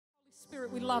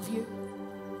Spirit, we love you.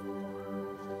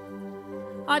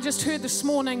 I just heard this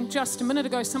morning, just a minute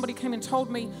ago, somebody came and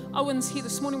told me, Owen's here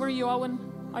this morning. Where are you, Owen?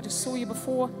 I just saw you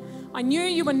before. I knew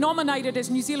you were nominated as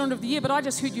New Zealand of the Year, but I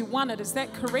just heard you won it. Is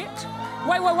that correct?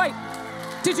 Wait.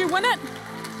 Did you win it?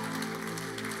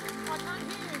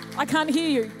 I can't hear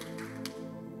you.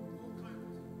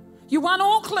 You won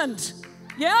Auckland.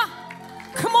 Yeah?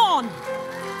 Come on.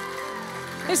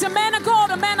 There's a man of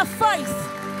God, a man of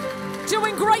faith,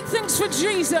 doing great things for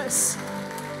Jesus.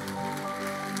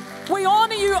 We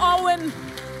honor you, Owen.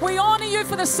 We honor you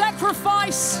for the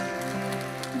sacrifice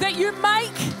that you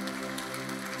make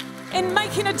in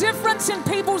making a difference in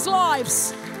people's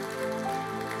lives.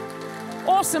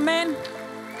 Awesome, man.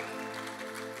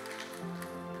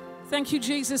 Thank you,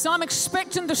 Jesus. I'm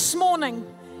expecting this morning.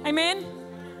 Amen.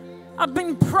 I've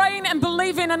been praying and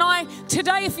believing, and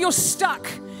today, if you're stuck,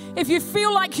 if you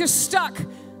feel like you're stuck,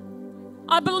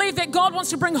 I believe that God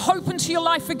wants to bring hope into your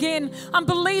life again. I'm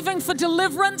believing for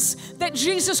deliverance, that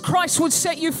Jesus Christ would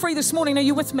set you free this morning. Are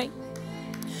you with me?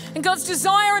 And God's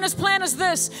desire and His plan is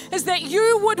this, is that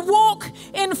you would walk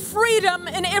in freedom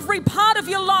in every part of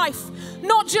your life,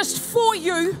 not just for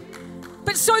you,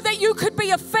 but so that you could be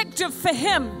effective for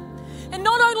Him. And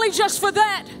not only just for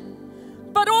that,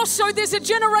 but also there's a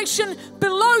generation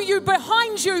below you,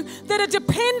 behind you, that are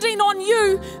depending on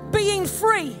you being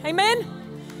free. Amen?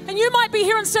 And you might be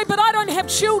here and say, but I don't have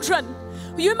children.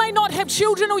 You may not have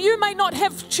children, or you may not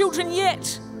have children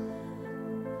yet.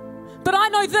 But I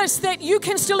know this, that you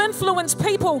can still influence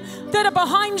people that are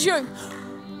behind you.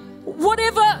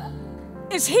 Whatever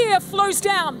is here flows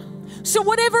down. So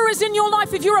whatever is in your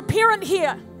life, if you're a parent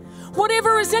here,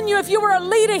 whatever is in you, if you are a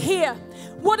leader here,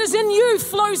 what is in you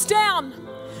flows down.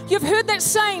 You've heard that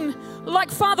saying,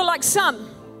 like father, like son,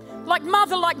 like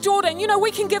mother, like daughter. And you know, we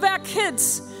can give our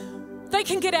kids, they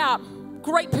can get out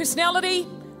great personality,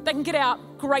 they can get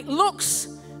out great looks,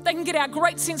 they can get out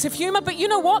great sense of humor. But you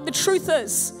know what? The truth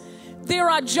is, there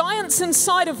are giants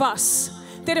inside of us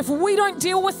that if we don't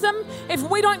deal with them, if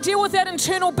we don't deal with that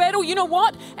internal battle, you know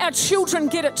what? Our children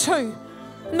get it too.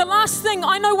 And the last thing,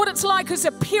 I know what it's like as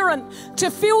a parent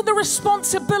to feel the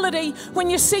responsibility when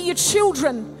you see your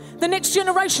children, the next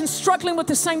generation, struggling with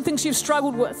the same things you've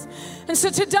struggled with. And so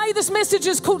today this message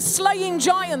is called Slaying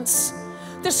Giants.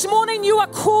 This morning you are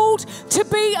called to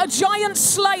be a giant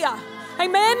slayer.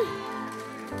 Amen?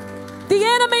 The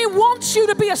enemy wants you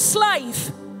to be a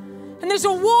slave. And there's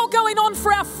a war going on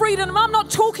for our freedom. I'm not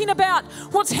talking about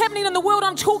what's happening in the world.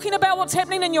 I'm talking about what's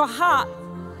happening in your heart.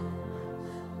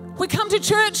 We come to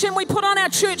church and we put on our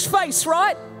church face,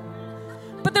 right?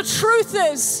 But the truth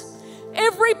is,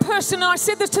 every person, and I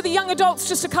said this to the young adults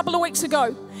just a couple of weeks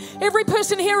ago, every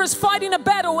person here is fighting a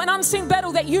battle, an unseen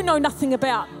battle that you know nothing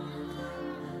about.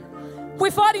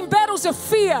 We're fighting battles of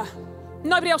fear.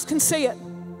 Nobody else can see it.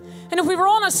 And if we were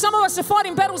honest, some of us are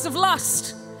fighting battles of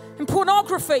lust and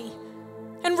pornography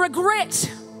and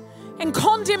regret and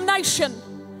condemnation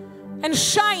and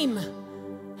shame.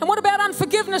 And what about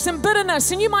unforgiveness and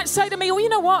bitterness? And you might say to me, well, you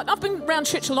know what? I've been around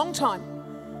church a long time.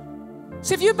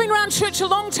 So if you've been around church a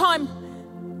long time,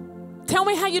 tell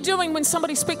me how you're doing when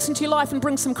somebody speaks into your life and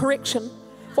brings some correction.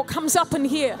 What comes up in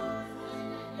here?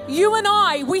 You and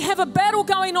I, we have a battle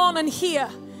going on in here,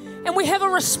 and we have a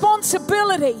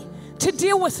responsibility to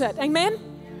deal with it. Amen?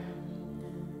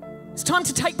 It's time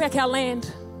to take back our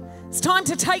land. It's time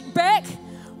to take back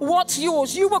what's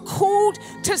yours. You were called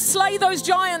to slay those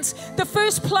giants. The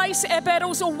first place our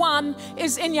battles are won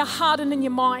is in your heart and in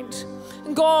your mind.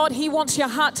 And God, He wants your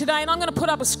heart today. And I'm going to put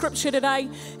up a scripture today.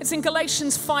 It's in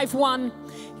Galatians 5:1.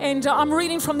 And I'm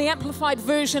reading from the Amplified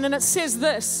Version. And it says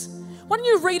this. Why don't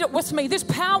you read it with me? There's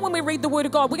power when we read the Word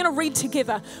of God. We're going to read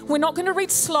together. We're not going to read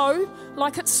slow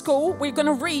like at school. We're going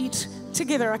to read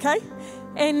together, okay?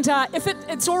 And if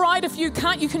it's all right, if you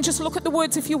can't, you can just look at the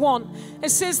words if you want. It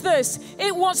says this: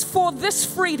 it was for this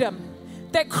freedom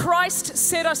that Christ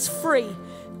set us free,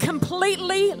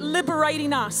 completely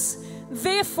liberating us.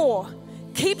 Therefore,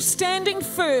 keep standing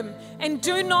firm and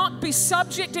do not be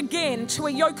subject again to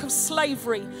a yoke of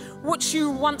slavery, which you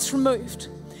once removed.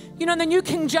 You know, in the New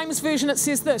King James Version, it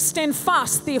says this: stand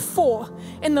fast, therefore,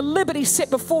 in the liberty set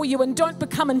before you, and don't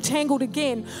become entangled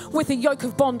again with a yoke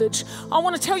of bondage. I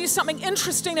want to tell you something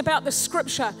interesting about the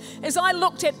scripture. As I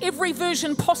looked at every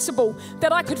version possible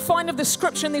that I could find of the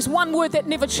scripture, and there's one word that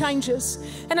never changes,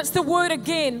 and it's the word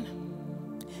again.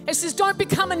 It says, don't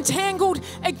become entangled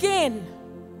again.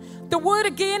 The word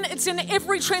again, it's in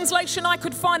every translation I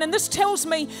could find, and this tells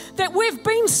me that we've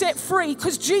been set free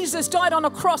because Jesus died on a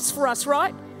cross for us,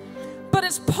 right? But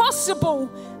it's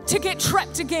possible to get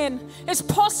trapped again. It's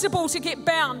possible to get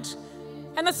bound.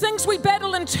 And the things we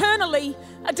battle internally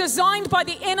are designed by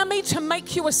the enemy to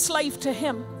make you a slave to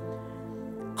him.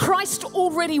 Christ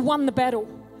already won the battle.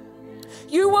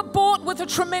 You were bought with a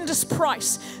tremendous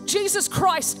price. Jesus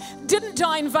Christ didn't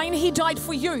die in vain. He died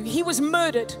for you. He was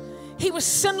murdered. He was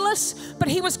sinless, but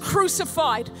he was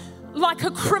crucified like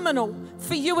a criminal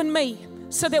for you and me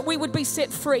so that we would be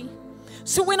set free.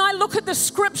 So when I look at the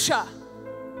scripture,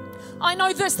 I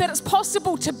know this, that it's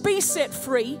possible to be set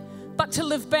free, but to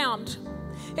live bound.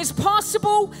 It's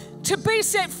possible to be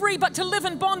set free, but to live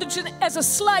in bondage as a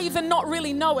slave and not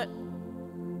really know it.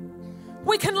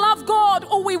 We can love God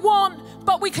all we want,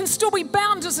 but we can still be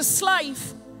bound as a slave.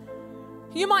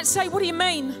 You might say, what do you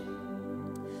mean?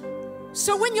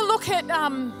 So when you look at,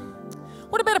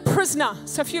 what about a prisoner?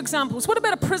 So a few examples. What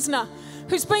about a prisoner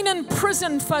who's been in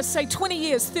prison for, say, 20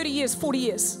 years, 30 years, 40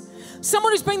 years?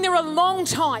 Someone who's been there a long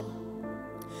time.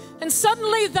 And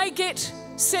suddenly they get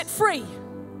set free.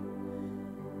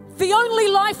 The only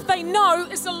life they know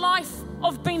is the life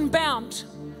of being bound.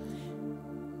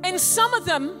 And some of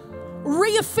them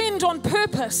reoffend on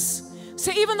purpose.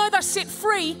 So even though they're set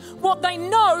free, what they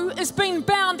know is being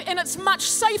bound, and it's much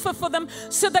safer for them,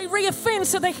 so they reoffend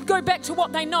so they can go back to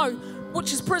what they know,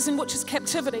 which is prison, which is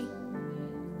captivity.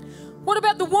 What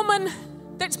about the woman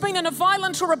that's been in a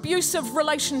violent or abusive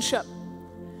relationship?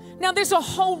 Now, there's a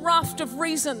whole raft of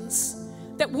reasons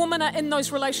that women are in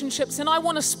those relationships, and I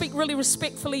want to speak really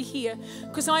respectfully here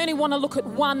because I only want to look at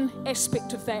one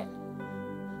aspect of that.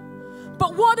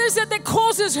 But what is it that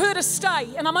causes her to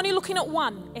stay? And I'm only looking at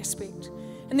one aspect,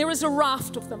 and there is a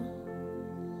raft of them.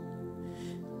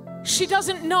 She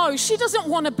doesn't know. She doesn't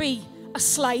want to be a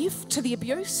slave to the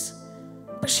abuse,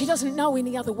 but she doesn't know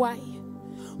any other way.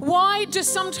 Why do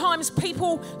sometimes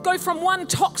people go from one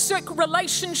toxic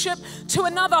relationship to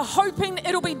another hoping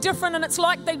it'll be different, and it's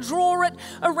like they draw it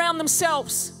around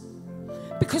themselves?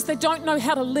 Because they don't know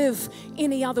how to live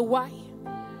any other way.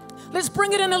 Let's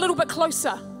bring it in a little bit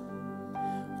closer.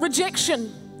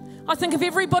 Rejection. I think if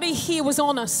everybody here was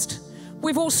honest,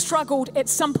 we've all struggled at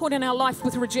some point in our life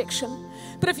with rejection.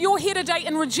 But if you're here today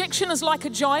and rejection is like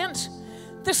a giant,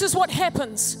 this is what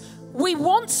happens. We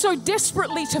want so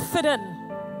desperately to fit in.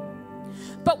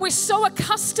 But we're so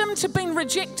accustomed to being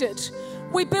rejected,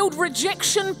 we build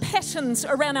rejection patterns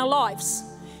around our lives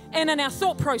and in our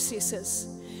thought processes.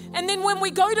 And then when we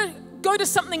go to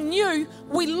something new,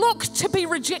 we look to be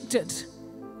rejected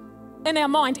in our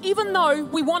mind, even though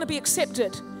we want to be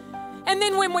accepted. And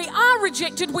then when we are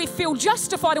rejected, we feel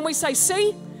justified and we say,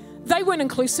 see, they weren't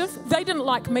inclusive, they didn't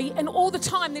like me, and all the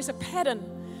time there's a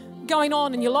pattern going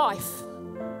on in your life.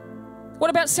 What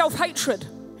about self-hatred?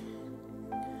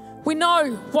 We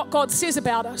know what God says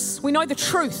about us. We know the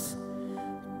truth.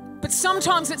 But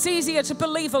sometimes it's easier to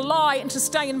believe a lie and to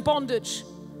stay in bondage.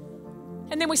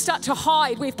 And then we start to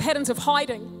hide. We have patterns of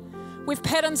hiding. We have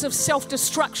patterns of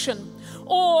self-destruction.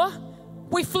 Or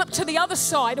we flip to the other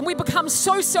side and we become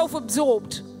so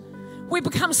self-absorbed. We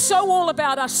become so all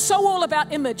about us, so all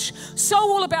about image, so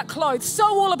all about clothes, so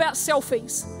all about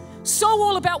selfies, so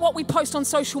all about what we post on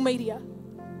social media.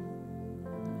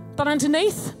 But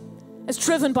underneath, it's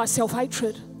driven by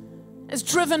self-hatred. It's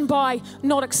driven by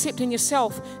not accepting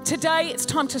yourself. Today, it's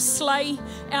time to slay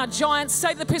our giants.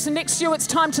 Say to the person next to you, it's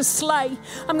time to slay.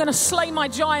 I'm going to slay my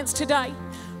giants today.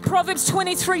 Proverbs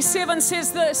 23:7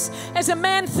 says this, as a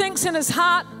man thinks in his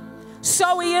heart,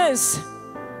 so he is.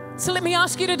 So let me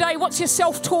ask you today, what's your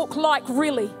self-talk like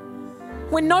really?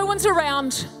 When no one's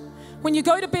around, when you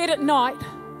go to bed at night,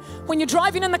 when you're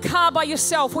driving in the car by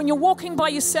yourself, when you're walking by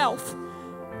yourself,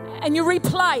 and you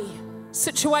replay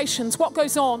situations, what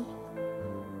goes on?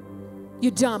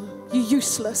 You're dumb, you're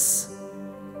useless.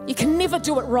 You can never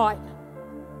do it right.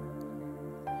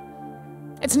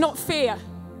 It's not fair.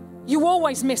 You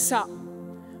always mess up.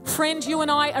 Friend, you and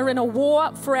I are in a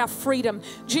war for our freedom.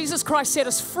 Jesus Christ set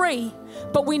us free,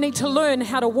 but we need to learn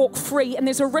how to walk free. And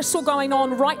there's a wrestle going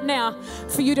on right now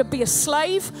for you to be a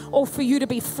slave or for you to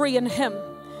be free in Him.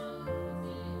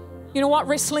 You know what?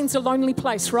 Wrestling's a lonely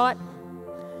place, right?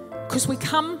 Because we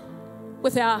come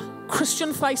with our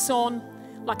Christian face on,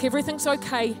 like everything's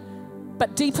okay,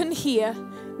 but deep in here,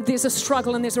 there's a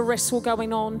struggle and there's a wrestle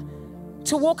going on.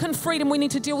 To walk in freedom, we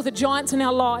need to deal with the giants in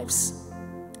our lives.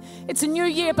 It's a new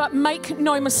year, but make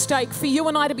no mistake, for you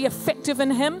and I to be effective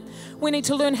in Him, we need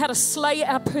to learn how to slay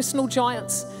our personal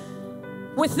giants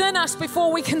within us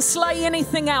before we can slay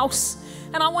anything else.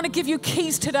 And I want to give you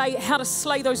keys today how to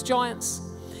slay those giants.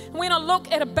 And we're going to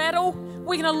look at a battle.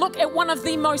 We're going to look at one of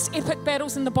the most epic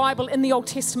battles in the Bible, in the Old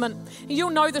Testament.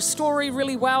 You'll know the story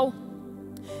really well.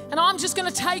 And I'm just going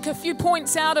to take a few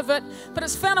points out of it, but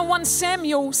it's found in 1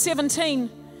 Samuel 17.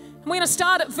 And we're going to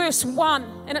start at verse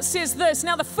 1, and it says this: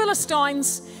 Now the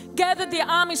Philistines gathered their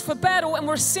armies for battle and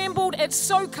were assembled at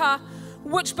Socoh,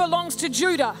 which belongs to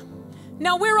Judah.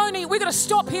 Now we're going to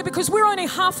stop here because we're only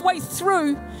halfway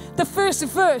through the first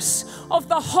verse of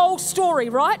the whole story,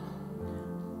 right?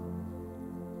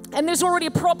 And there's already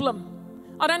a problem.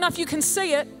 I don't know if you can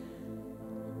see it,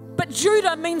 but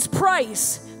Judah means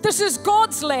praise. This is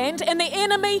God's land, and the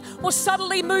enemy was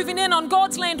subtly moving in on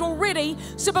God's land already.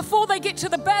 So before they get to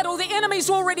the battle, the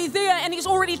enemy's already there, and he's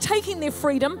already taking their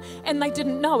freedom, and they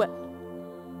didn't know it.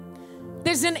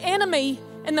 There's an enemy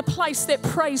in the place that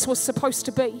praise was supposed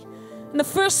to be. And the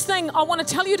first thing I want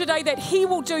to tell you today that he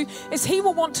will do is he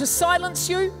will want to silence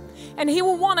you, and he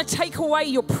will want to take away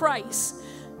your praise.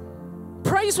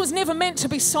 Praise was never meant to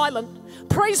be silent.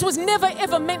 Praise was never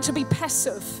ever meant to be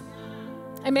passive.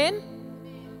 Amen?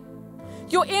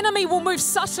 Your enemy will move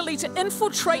subtly to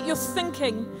infiltrate your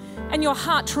thinking and your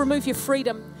heart to remove your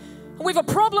freedom. And we have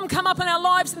a problem come up in our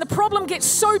lives, and the problem gets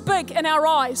so big in our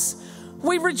eyes,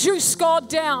 we reduce God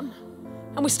down,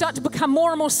 and we start to become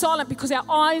more and more silent because our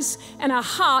eyes and our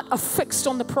heart are fixed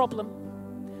on the problem.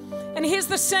 And here's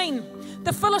the scene.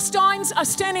 The Philistines are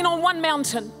standing on one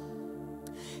mountain,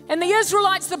 and the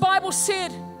Israelites, the Bible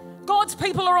said, God's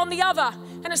people are on the other.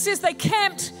 And it says they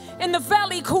camped in the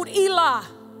valley called Elah.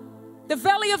 The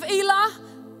valley of Elah,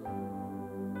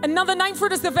 another name for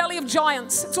it is the valley of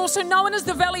giants. It's also known as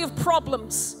the valley of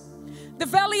problems. The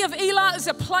valley of Elah is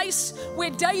a place where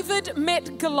David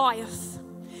met Goliath.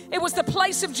 It was the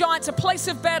place of giants, a place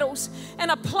of battles,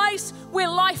 and a place where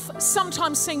life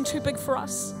sometimes seemed too big for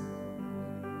us.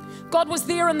 God was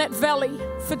there in that valley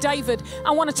for David.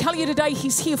 I want to tell you today,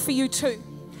 he's here for you too.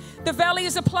 The valley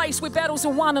is a place where battles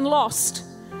are won and lost.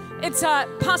 It's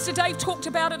Pastor Dave talked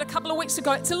about it a couple of weeks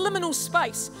ago. It's a liminal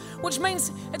space, which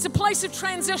means it's a place of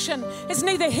transition. It's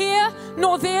neither here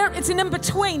nor there. It's an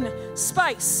in-between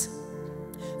space.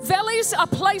 Valleys are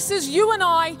places you and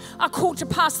I are called to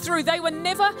pass through. They were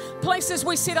never places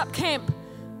we set up camp.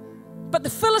 But the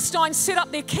Philistines set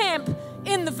up their camp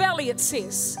in the valley, it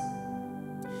says.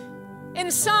 In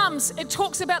Psalms, it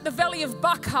talks about the valley of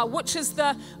Baca, which is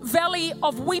the valley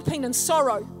of weeping and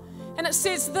sorrow. And it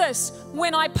says this: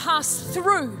 when I pass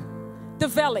through the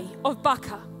valley of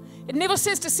Baca. It never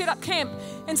says to set up camp.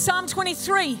 In Psalm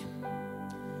 23, it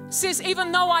says,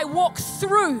 even though I walk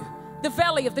through the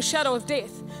valley of the shadow of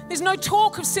death. There's no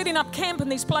talk of setting up camp in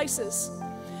these places.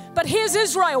 But here's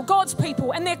Israel, God's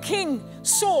people, and their king,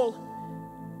 Saul,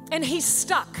 and he's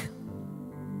stuck.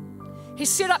 He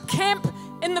set up camp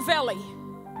in the valley.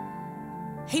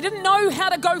 He didn't know how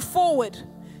to go forward.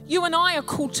 You and I are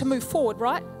called to move forward,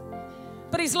 right?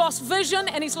 But he's lost vision,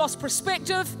 and he's lost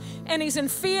perspective, and he's in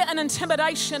fear and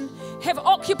intimidation have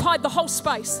occupied the whole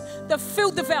space. They've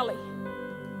filled the valley.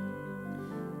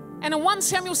 And in 1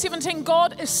 Samuel 17,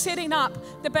 God is setting up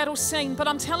the battle scene. But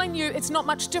I'm telling you, it's not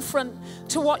much different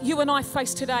to what you and I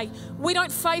face today. We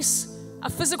don't face a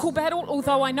physical battle,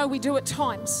 although I know we do at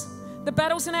times. The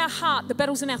battle's in our heart, the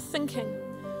battle's in our thinking.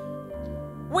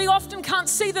 We often can't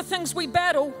see the things we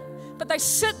battle, but they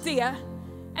sit there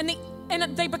and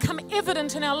they become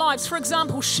evident in our lives. For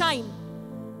example, shame.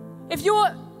 If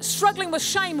you're struggling with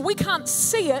shame, we can't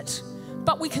see it,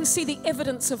 but we can see the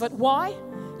evidence of it. Why?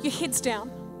 Your head's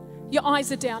down. Your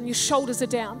eyes are down, your shoulders are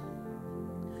down.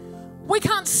 We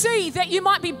can't see that you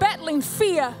might be battling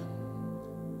fear,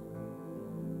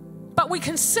 but we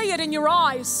can see it in your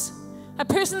eyes. A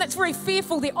person that's very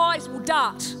fearful, their eyes will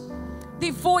dart,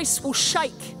 their voice will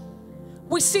shake.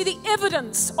 We see the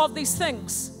evidence of these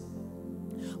things.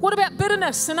 What about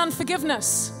bitterness and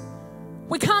unforgiveness?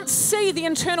 We can't see the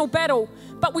internal battle,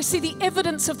 but we see the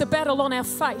evidence of the battle on our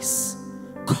face,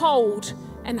 cold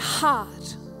and hard.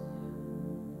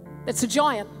 It's a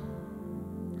giant.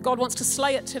 God wants to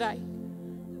slay it today.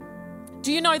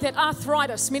 Do you know that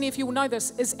arthritis, many of you will know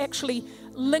this, is actually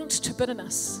linked to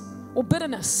bitterness, or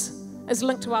bitterness is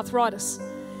linked to arthritis.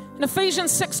 In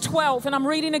Ephesians 6:12, and I'm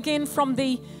reading again from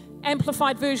the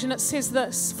Amplified Version, it says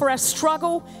this: for our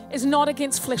struggle is not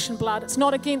against flesh and blood, it's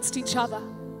not against each other.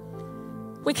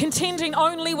 We're contending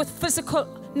not only with physical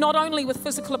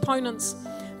opponents,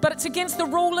 but it's against the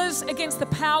rulers, against the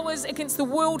powers, against the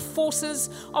world forces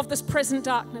of this present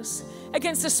darkness,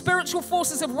 against the spiritual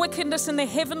forces of wickedness in the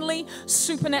heavenly,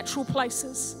 supernatural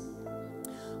places.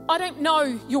 I don't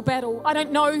know your battle. I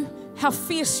don't know how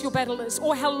fierce your battle is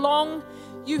or how long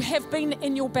you have been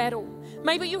in your battle.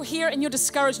 Maybe you're here and you're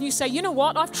discouraged and you say, you know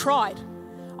what, I've tried.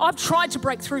 I've tried to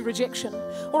break through rejection,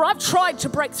 or I've tried to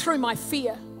break through my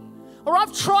fear, or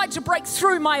I've tried to break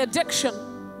through my addiction.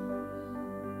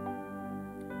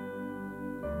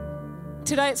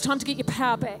 Today it's time to get your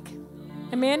power back.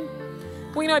 Amen?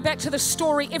 We know back to the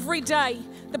story, every day,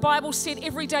 the Bible said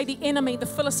every day the enemy, the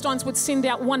Philistines, would send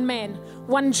out one man,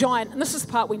 one giant. And this is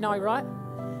the part we know, right?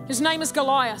 His name is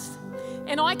Goliath.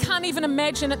 And I can't even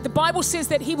imagine it. The Bible says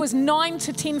that he was 9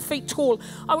 to 10 feet tall.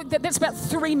 That's about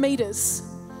 3 meters.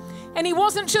 And he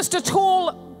wasn't just a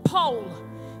tall pole.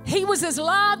 He was as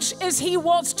large as he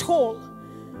was tall.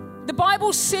 The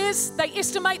Bible says they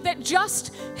estimate that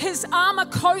just his armor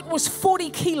coat was 40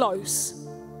 kilos.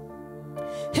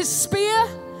 His spear,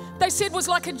 they said, was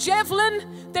like a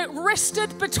javelin that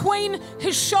rested between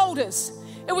his shoulders.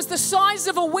 It was the size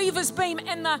of a weaver's beam,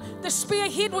 and the spear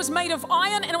head was made of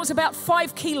iron, and it was about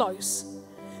 5 kilos.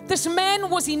 This man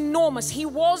was enormous. He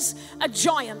was a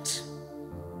giant.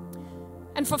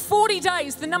 And for 40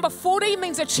 days, the number 40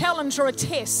 means a challenge or a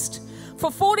test.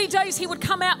 For 40 days, he would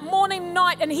come out morning,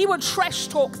 night, and he would trash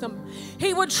talk them.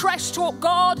 He would trash talk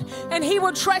God, and he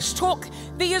would trash talk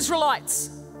the Israelites.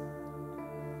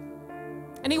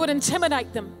 And he would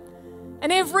intimidate them.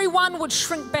 And everyone would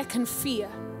shrink back in fear.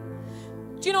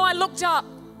 Do you know, I looked up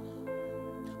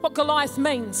what Goliath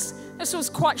means. This was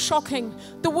quite shocking.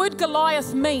 The word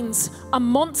Goliath means a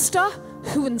monster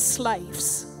who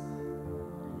enslaves.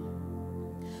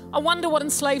 I wonder what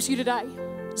enslaves you today.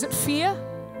 Is it fear?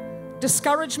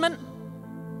 Discouragement?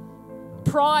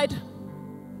 Pride?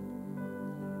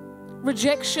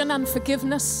 Rejection,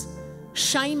 unforgiveness?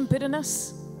 Shame,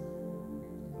 bitterness?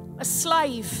 A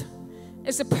slave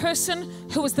is a person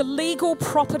who is the legal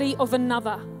property of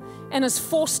another and is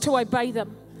forced to obey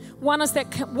them. One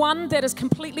that is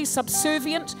completely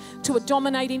subservient to a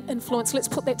dominating influence. Let's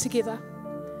put that together.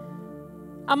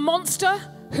 A monster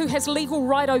who has legal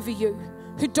right over you,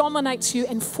 who dominates you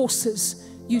and forces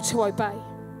you to obey.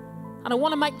 And I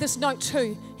want to make this note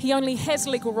too. He only has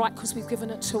legal right because we've given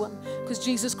it to him, because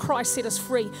Jesus Christ set us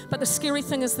free. But the scary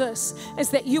thing is this, is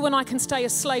that you and I can stay a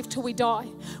slave till we die.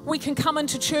 We can come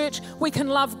into church, we can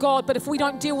love God, but if we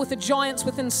don't deal with the giants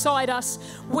within inside us,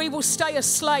 we will stay a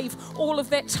slave all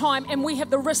of that time, and we have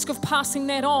the risk of passing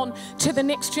that on to the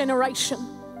next generation.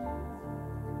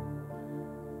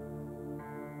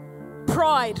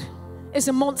 Pride is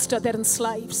a monster that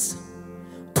enslaves.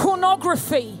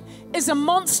 Pornography is a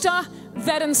monster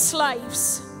that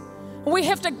enslaves. We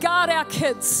have to guard our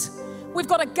kids. We've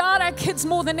got to guard our kids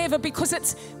more than ever, because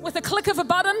it's with a click of a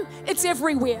button, it's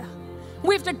everywhere.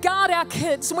 We have to guard our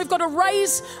kids, and we've got to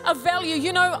raise a value.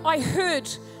 You know, I've heard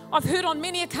on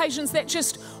many occasions that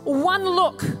just one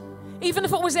look, even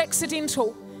if it was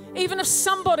accidental, even if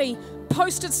somebody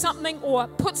posted something or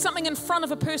put something in front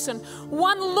of a person,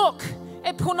 one look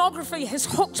at pornography has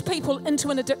hooked people into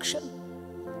an addiction.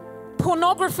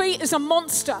 Pornography is a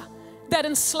monster that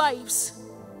enslaves.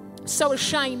 So is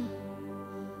shame.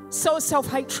 So is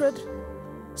self-hatred.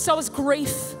 So is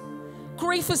grief.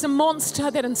 Grief is a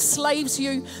monster that enslaves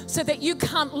you so that you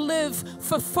can't live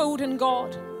fulfilled in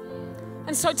God.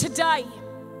 And so today,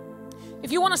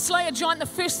 if you want to slay a giant, the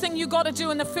first thing you got to do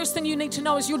and the first thing you need to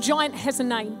know is your giant has a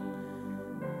name.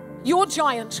 Your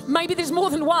giant. Maybe there's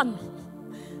more than one.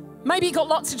 Maybe you got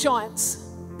lots of giants.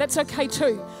 That's okay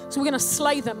too. So we're going to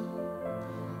slay them.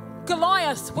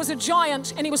 Goliath was a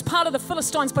giant and he was part of the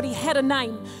Philistines, but he had a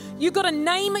name. You've got to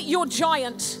name your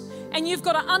giant, and you've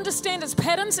got to understand its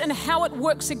patterns and how it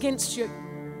works against you.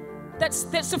 That's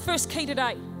the first key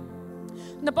today.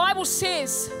 And the Bible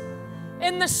says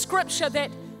in the scripture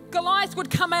that Goliath would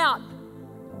come out,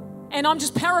 and I'm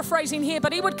just paraphrasing here,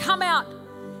 but he would come out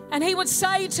and he would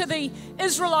say to the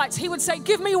Israelites, he would say,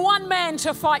 give me one man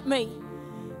to fight me.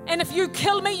 And if you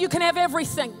kill me, you can have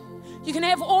everything. You can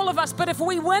have all of us, but if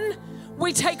we win,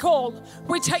 we take all.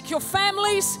 We take your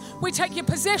families, we take your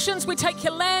possessions, we take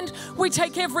your land, we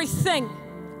take everything.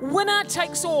 Winner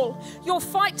takes all. Your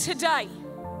fight today,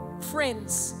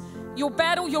 friends, your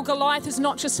battle, your Goliath is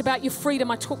not just about your freedom.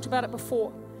 I talked about it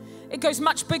before. It goes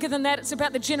much bigger than that. It's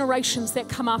about the generations that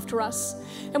come after us.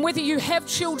 And whether you have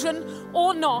children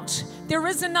or not, there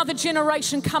is another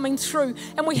generation coming through,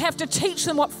 and we have to teach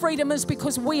them what freedom is,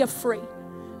 because we are free.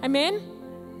 Amen?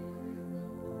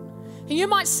 And you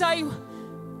might say,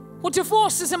 well,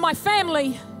 divorce is in my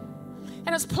family,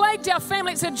 and it's plagued our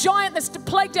family. It's a giant that's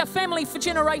plagued our family for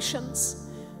generations.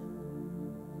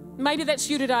 Maybe that's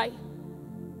you today.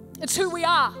 It's who we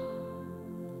are.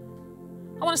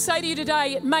 I want to say to you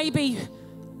today, it may be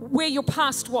where your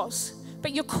past was,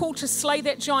 but you're called to slay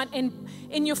that giant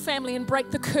in your family and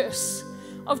break the curse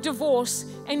of divorce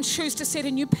and choose to set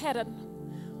a new pattern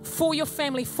for your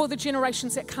family, for the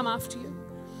generations that come after you.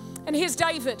 And here's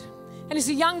David. And he's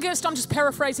the youngest, I'm just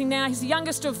paraphrasing now, he's the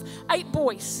youngest of 8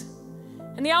 boys.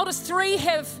 And the eldest 3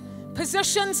 have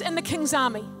positions in the king's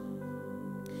army.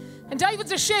 And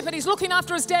David's a shepherd, he's looking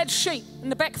after his dad's sheep in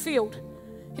the backfield.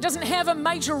 He doesn't have a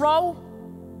major role.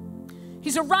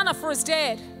 He's a runner for his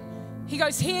dad. He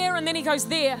goes here and then he goes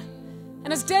there.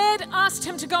 And his dad asked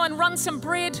him to go and run some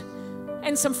bread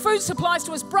and some food supplies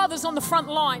to his brothers on the front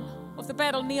line of the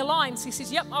battle near lines. He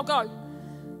says, yep, I'll go.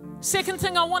 Second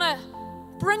thing I want to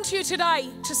bring to you today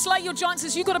to slay your giants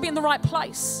is you've got to be in the right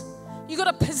place. You've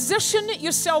got to position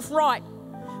yourself right.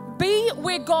 Be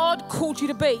where God called you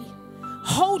to be.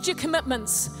 Hold your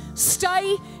commitments.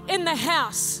 Stay in the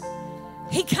house.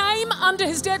 He came under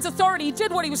his dad's authority. He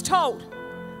did what he was told.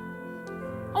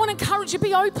 I want to encourage you,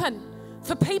 be open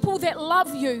for people that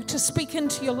love you to speak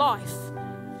into your life.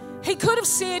 He could have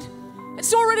said,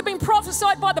 it's already been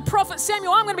prophesied by the prophet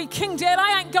Samuel, I'm going to be king, Dad.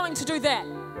 I ain't going to do that.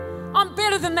 I'm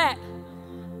better than that.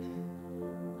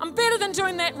 I'm better than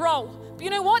doing that role. But you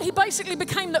know what? He basically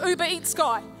became the Uber Eats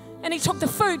guy, and he took the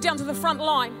food down to the front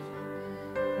line.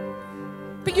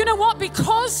 But you know what?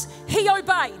 Because he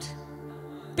obeyed,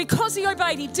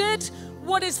 he did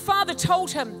what his father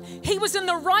told him. He was in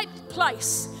the right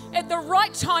place at the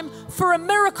right time for a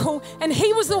miracle, and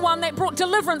he was the one that brought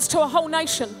deliverance to a whole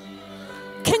nation.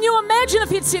 Can you imagine if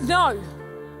he'd said no?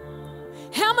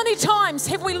 How many times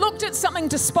have we looked at something,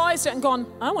 despised it, and gone,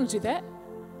 I don't want to do that.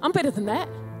 I'm better than that.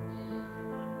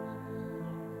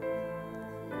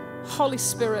 Holy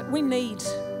Spirit, we need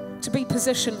to be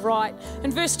positioned right.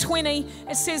 In verse 20,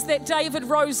 it says that David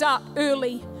rose up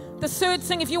early. The third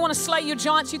thing, if you want to slay your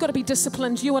giants, you've got to be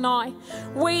disciplined, you and I.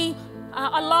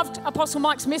 I loved Apostle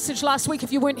Mike's message last week.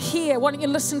 If you weren't here, why don't you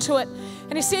listen to it?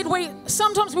 And he said,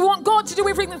 sometimes we want God to do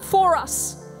everything for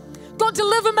us. God,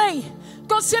 deliver me.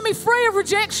 God, set me free of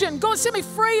rejection. God, set me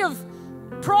free of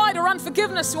pride or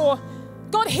unforgiveness, or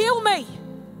God, heal me.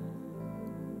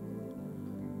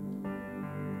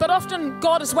 But often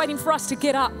God is waiting for us to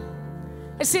get up.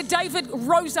 It said David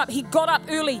rose up, he got up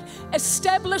early.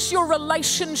 Establish your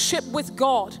relationship with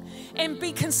God and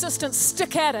be consistent,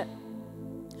 stick at it.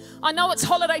 I know it's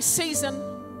holiday season,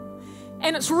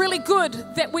 and it's really good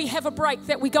that we have a break,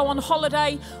 that we go on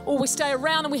holiday or we stay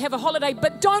around and we have a holiday,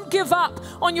 but don't give up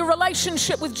on your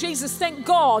relationship with Jesus. Thank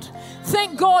God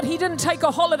he didn't take a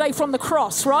holiday from the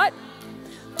cross, right?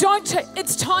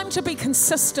 It's time to be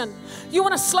consistent. You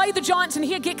want to slay the giants in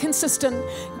here, get consistent,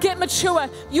 get mature.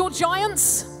 Your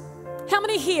giants, how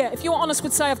many here, if you're honest,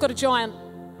 would say, I've got a giant?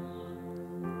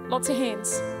 Lots of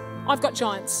hands. I've got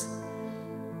giants.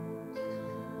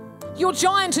 Your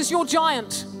giant is your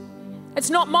giant. It's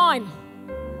not mine.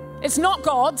 It's not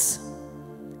God's.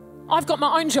 I've got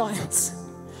my own giants.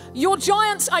 Your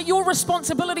giants are your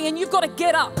responsibility, and you've got to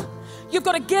get up. You've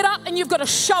got to get up and you've got to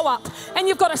show up, and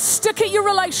you've got to stick at your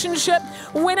relationship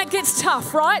when it gets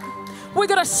tough, right? We've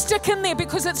got to stick in there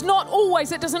because it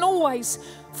doesn't always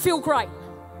feel great.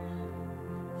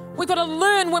 We've got to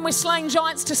learn when we're slaying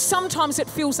giants to sometimes it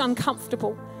feels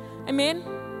uncomfortable. Amen?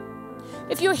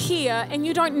 If you're here and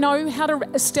you don't know how to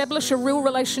establish a real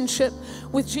relationship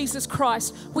with Jesus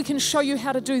Christ, we can show you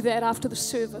how to do that after the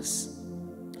service.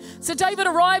 So David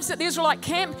arrives at the Israelite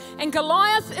camp, and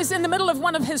Goliath is in the middle of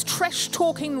one of his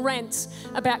trash-talking rants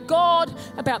about God,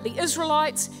 about the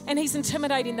Israelites, and he's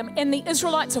intimidating them. And the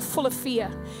Israelites are full of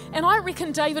fear. And I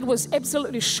reckon David was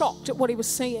absolutely shocked at what he was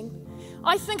seeing.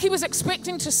 I think he was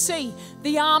expecting to see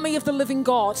the army of the living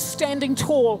God standing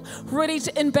tall, ready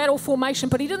in battle formation,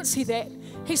 but he didn't see that.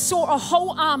 He saw a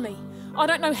whole army. I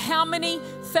don't know how many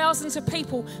thousands of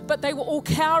people, but they were all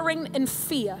cowering in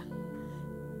fear.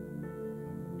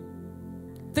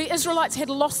 The Israelites had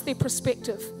lost their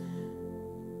perspective.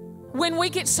 When we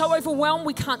get so overwhelmed,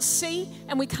 we can't see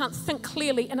and we can't think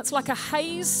clearly, and it's like a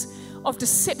haze of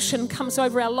deception comes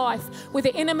over our life, where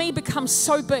the enemy becomes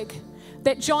so big.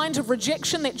 That giant of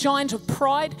rejection, that giant of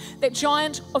pride, that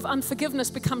giant of unforgiveness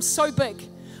becomes so big,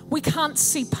 we can't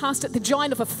see past it. The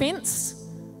giant of offense,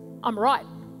 I'm right.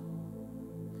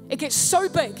 It gets so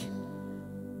big,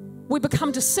 we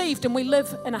become deceived and we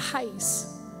live in a haze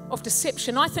of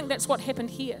deception. I think that's what happened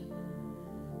here.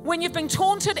 When you've been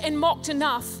taunted and mocked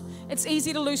enough, it's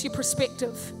easy to lose your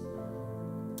perspective.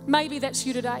 Maybe that's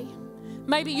you today.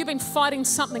 Maybe you've been fighting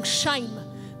something, shame.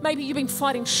 Maybe you've been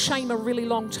fighting shame a really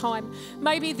long time.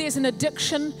 Maybe there's an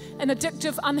addiction, an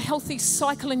addictive, unhealthy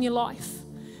cycle in your life.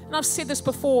 And I've said this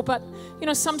before, but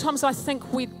sometimes I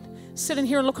think we'd sit in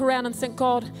here and look around and think,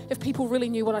 God, if people really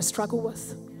knew what I struggle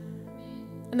with.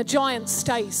 And the giant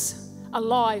stays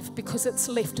alive because it's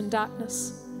left in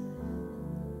darkness.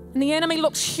 And the enemy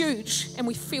looks huge and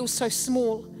we feel so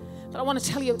small. But I want to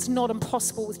tell you, it's not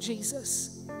impossible with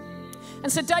Jesus.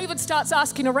 And so David starts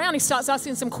asking around. He starts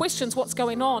asking some questions, what's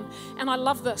going on? And I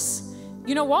love this.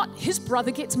 You know what? His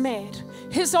brother gets mad.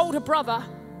 His older brother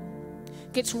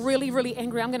gets really, really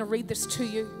angry. I'm going to read this to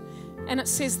you. And it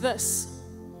says this.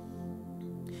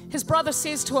 his brother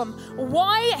says to him,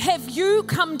 "Why have you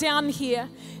come down here,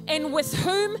 and with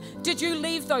whom did you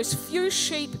leave those few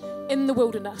sheep in the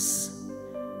wilderness?"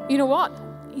 You know what?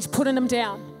 He's putting him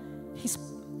down.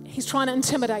 He's trying to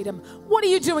intimidate him. "What are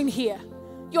you doing here?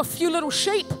 You're a few little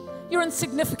sheep. You're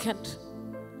insignificant."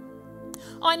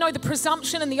 I know the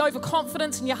presumption and the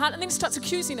overconfidence in your heart, and then he starts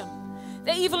accusing him.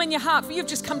 The evil in your heart, for you've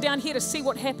just come down here to see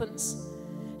what happens.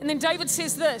 And then David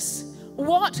says this,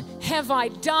 "What have I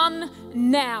done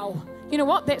now?" You know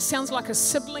what? That sounds like a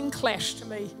sibling clash to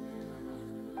me.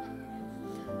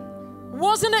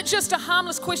 Wasn't it just a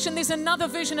harmless question? There's another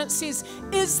version that says,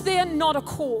 "Is there not a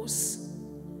cause?"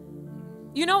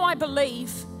 You know, I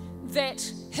believe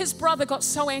that his brother got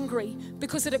so angry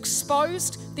because it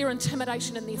exposed their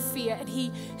intimidation and their fear, and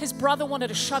his brother wanted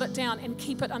to shut it down and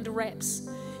keep it under wraps.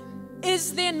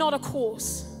 Is there not a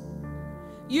cause?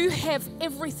 You have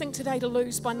everything today to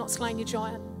lose by not slaying your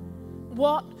giant.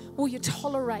 What will you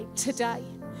tolerate today?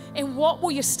 And what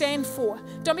will you stand for?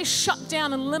 Don't be shut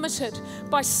down and limited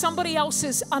by somebody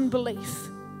else's unbelief.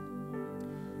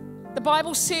 The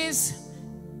Bible says,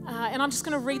 and I'm just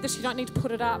going to read this, you don't need to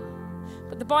put it up,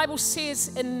 but the Bible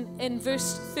says in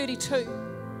verse 32,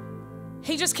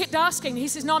 he just kept asking. He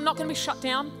says, "No, I'm not going to be shut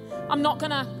down. I'm not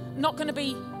going to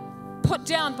be put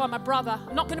down by my brother.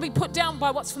 I'm not going to be put down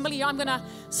by what's familiar. I'm going to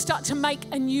start to make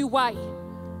a new way."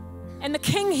 And the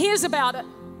king hears about it.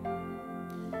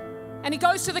 And he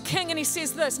goes to the king and he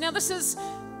says this. Now there's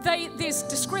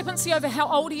discrepancy over how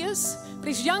old he is, but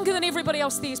he's younger than everybody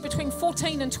else there. He's between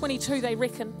 14 and 22, they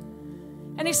reckon.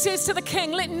 And he says to the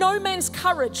king, "Let no man's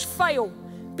courage fail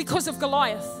because of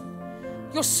Goliath.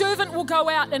 Your servant will go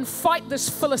out and fight this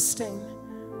Philistine."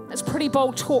 That's pretty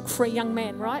bold talk for a young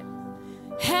man, right?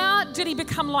 How did he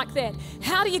become like that?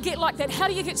 How do you get like that? How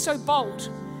do you get so bold?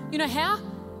 You know how?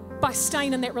 By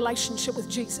staying in that relationship with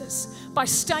Jesus. By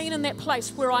staying in that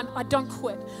place where I don't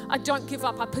quit. I don't give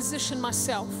up. I position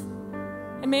myself.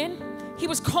 Amen? He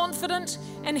was confident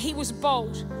and he was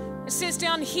bold. It says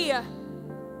down here,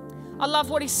 I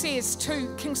love what he says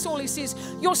to King Saul. He says,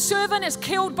 "Your servant has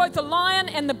killed both the lion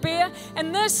and the bear,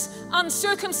 and this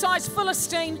uncircumcised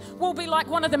Philistine will be like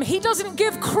one of them." He doesn't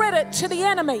give credit to the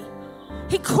enemy.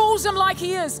 He calls him like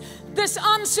he is. "This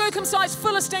uncircumcised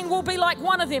Philistine will be like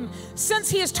one of them, since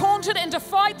he has taunted and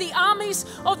defied the armies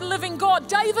of the living God."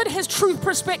 David has true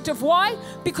perspective. Why?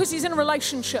 Because he's in a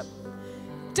relationship.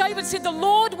 David said, "The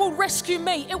Lord will rescue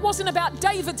me." It wasn't about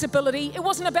David's ability. It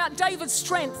wasn't about David's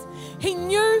strength. He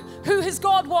knew who his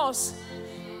God was.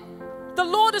 "The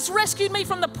Lord has rescued me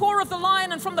from the paw of the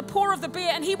lion and from the paw of the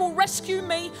bear, and he will rescue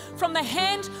me from the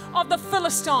hand of the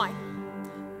Philistine."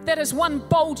 That is one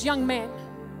bold young man.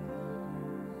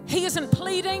 He isn't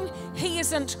pleading. He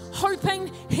isn't hoping.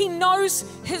 He knows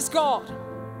his God.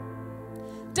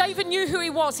 David knew who he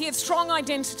was. He had strong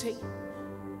identity.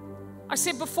 I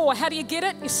said before, how do you get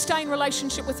it? You stay in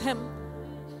relationship with him.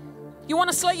 You want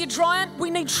to slay your giant? We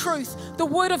need truth. The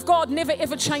word of God never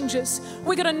ever changes.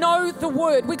 We've got to know the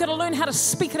word. We've got to learn how to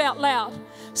speak it out loud.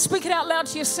 Speak it out loud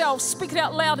to yourself. Speak it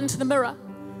out loud into the mirror.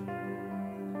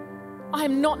 I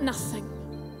am not nothing.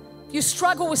 You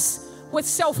struggle with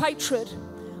self-hatred.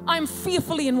 I am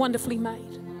fearfully and wonderfully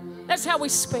made. That's how we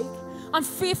speak. I'm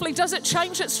fearfully. Does it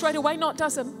change it straight away? No, it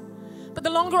doesn't. But the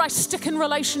longer I stick in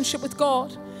relationship with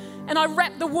God and I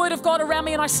wrap the word of God around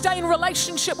me and I stay in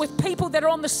relationship with people that are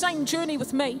on the same journey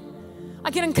with me,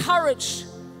 I get encouraged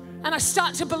and I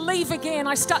start to believe again.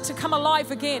 I start to come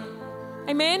alive again.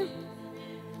 Amen?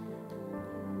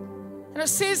 And it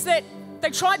says that they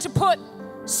tried to put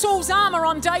Saul's armor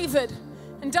on David,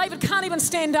 and David can't even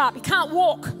stand up. He can't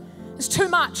walk. It's too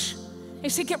much. He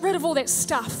said, "Get rid of all that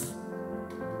stuff."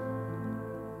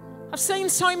 I've seen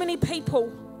so many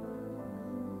people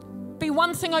be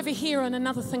one thing over here and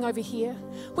another thing over here.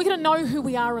 We're going to know who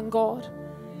we are in God.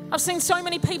 I've seen so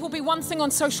many people be one thing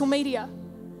on social media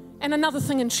and another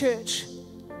thing in church.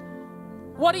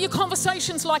 What are your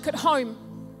conversations like at home?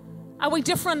 Are we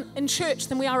different in church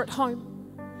than we are at home?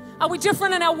 Are we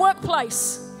different in our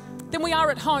workplace than we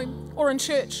are at home or in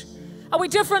church? Are we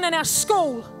different in our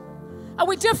school? Are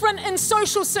we different in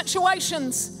social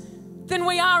situations than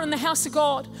we are in the house of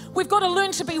God? We've got to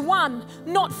learn to be one,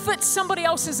 not fit somebody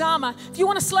else's armor. If you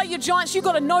want to slay your giants, you've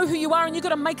got to know who you are and you've got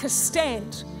to make a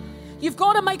stand. You've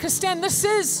got to make a stand. This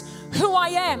is who I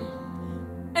am.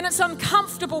 And it's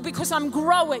uncomfortable because I'm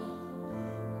growing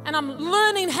and I'm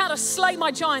learning how to slay my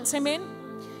giants. Amen?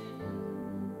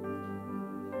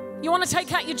 You want to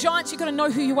take out your giants, you've got to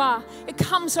know who you are. It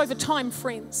comes over time,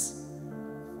 friends.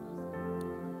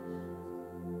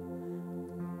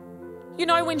 You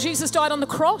know, when Jesus died on the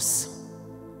cross,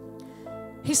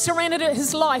 He surrendered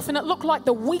his life, and it looked like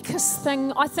the weakest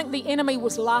thing. I think the enemy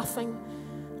was laughing.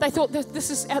 They thought, this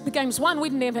is the game's won.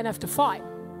 We'd never have to fight.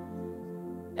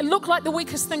 It looked like the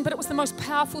weakest thing, but it was the most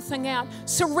powerful thing out.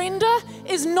 Surrender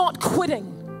is not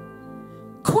quitting.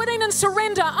 Quitting and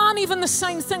surrender aren't even the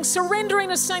same thing.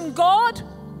 Surrendering is saying, God,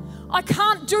 I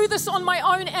can't do this on my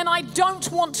own, and I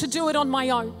don't want to do it on my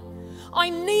own. I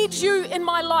need you in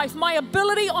my life. My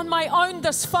ability on my own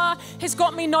thus far has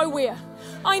got me nowhere.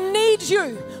 I need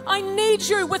you. I need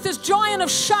you with this giant of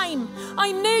shame.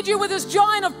 I need you with this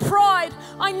giant of pride.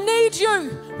 I need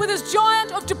you with this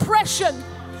giant of depression.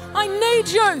 I need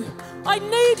you. I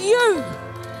need you.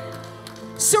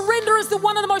 Surrender is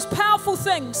one of the most powerful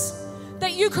things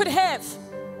that you could have.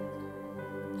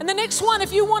 And the next one,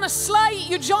 if you want to slay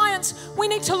your giants, we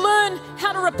need to learn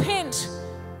how to repent.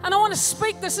 And I want to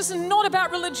speak this. This is not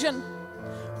about religion.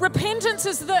 Repentance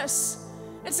is this.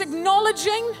 It's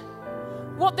acknowledging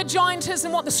what the giant is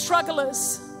and what the struggle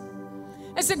is.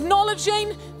 It's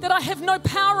acknowledging that I have no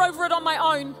power over it on my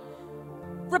own.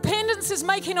 Repentance is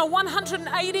making a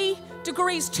 180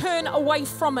 degrees turn away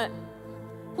from it.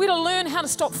 We're to learn how to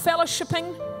stop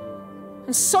fellowshipping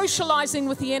and socializing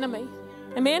with the enemy.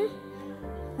 Amen?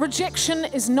 Rejection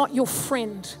is not your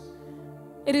friend.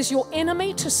 It is your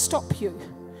enemy to stop you.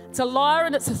 It's a liar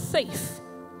and it's a thief.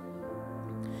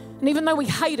 And even though we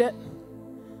hate it,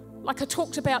 like I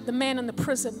talked about the man in the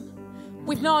prison,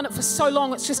 we've known it for so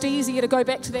long, it's just easier to go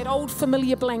back to that old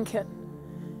familiar blanket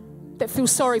that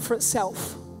feels sorry for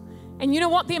itself. And you know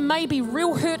what? There may be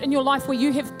real hurt in your life where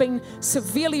you have been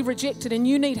severely rejected and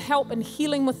you need help and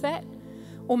healing with that.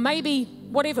 Or maybe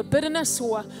whatever, bitterness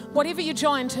or whatever your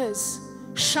giant is.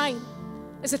 Shame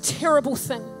is a terrible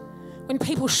thing when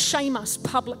people shame us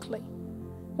publicly.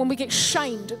 When we get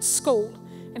shamed at school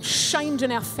and shamed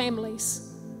in our families.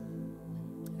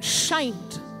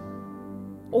 Shamed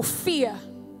or fear.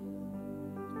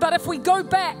 But if we go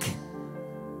back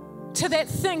to that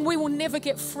thing, we will never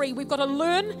get free. We've got to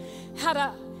learn how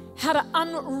to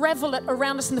unravel it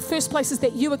around us. In the first place is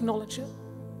that you acknowledge it.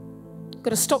 We've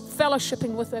got to stop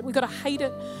fellowshipping with it. We've got to hate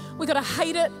it. We've got to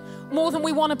hate it more than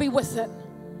we want to be with it.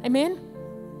 Amen?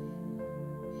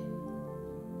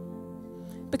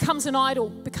 Becomes an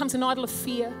idol of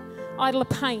fear, idol of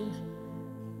pain,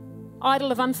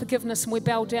 idol of unforgiveness, and we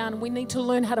bow down, and we need to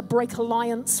learn how to break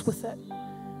alliance with it.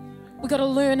 We've got to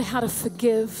learn how to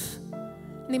forgive.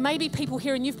 And there may be people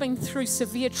here and you've been through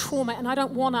severe trauma, and I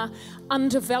don't want to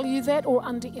undervalue that or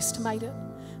underestimate it.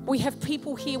 We have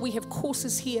people here, we have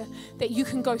courses here that you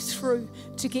can go through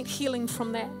to get healing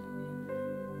from that.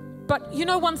 But you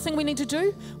know one thing we need to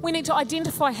do? We need to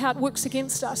identify how it works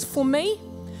against us. For me,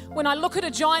 when I look at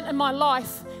a giant in my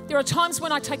life, there are times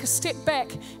when I take a step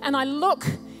back and I look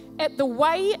at the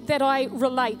way that I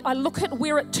relate. I look at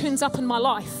where it turns up in my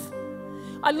life.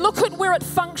 I look at where it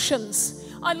functions.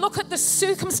 I look at the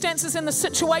circumstances and the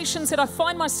situations that I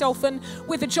find myself in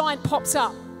where the giant pops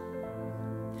up.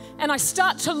 And I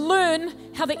start to learn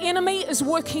how the enemy is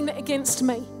working against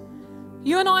me.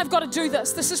 You and I have got to do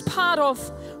this. This is part of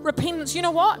repentance. You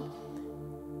know what?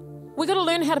 We've got to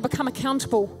learn how to become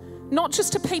accountable. Not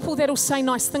just to people that will say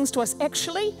nice things to us.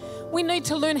 Actually, we need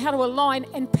to learn how to align,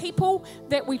 and people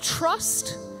that we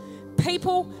trust,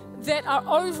 people that are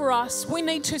over us, we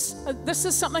need to, this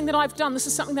is something that I've done, this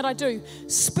is something that I do.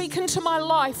 Speak into my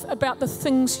life about the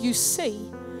things you see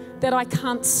that I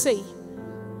can't see.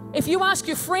 If you ask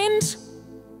your friend,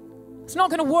 it's not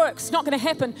going to work, it's not going to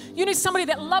happen. You need somebody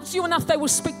that loves you enough, they will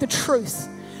speak the truth.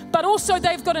 But also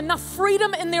they've got enough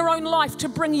freedom in their own life to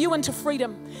bring you into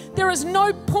freedom. There is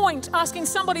no point asking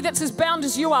somebody that's as bound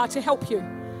as you are to help you.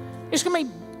 You're just going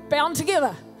to be bound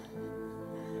together.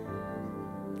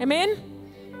 Amen?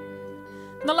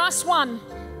 And the last one,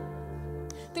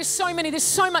 there's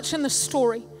so much in this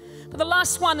story. But the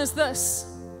last one is this,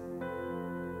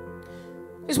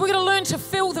 is we're going to learn to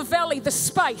fill the valley, the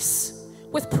space,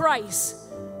 with praise.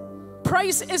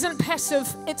 Praise isn't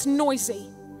passive, it's noisy.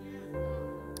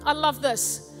 I love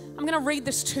this. I'm going to read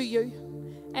this to you.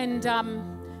 And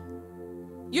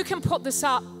you can put this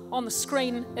up on the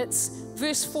screen. It's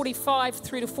verse 45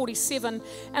 through to 47.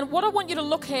 And what I want you to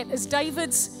look at is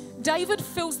David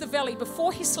fills the valley.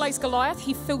 Before he slays Goliath,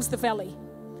 he fills the valley.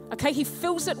 Okay, he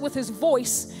fills it with his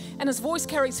voice, and his voice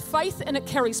carries faith and it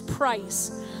carries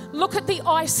praise. Look at the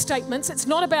I statements. It's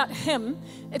not about him,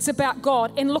 it's about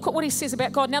God. And look at what he says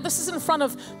about God. Now, this is in front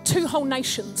of two whole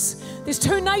nations. There's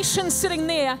two nations sitting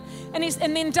there. And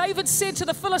then David said to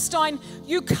the Philistine,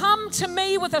 you come to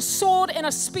me with a sword and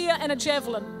a spear and a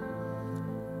javelin.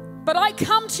 But I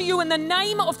come to you in the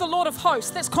name of the Lord of hosts.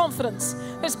 That's confidence.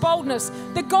 That's boldness.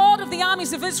 The God of the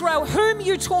armies of Israel, whom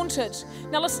you taunted.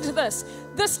 Now listen to this.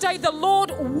 This day the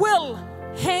Lord will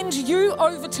hand you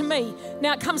over to me.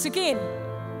 Now it comes again.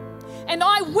 And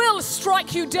I will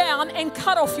strike you down and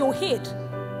cut off your head.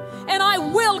 And I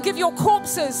will give your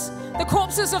corpses, the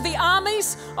corpses of the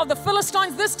armies of the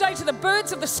Philistines, this day to the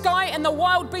birds of the sky and the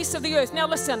wild beasts of the earth. Now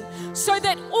listen, so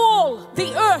that all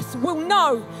the earth will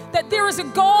know that there is a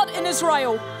God in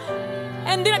Israel.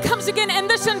 And then it comes again, and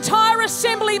this entire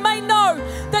assembly may know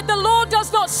that the Lord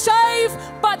does not save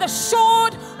by the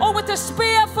sword or with the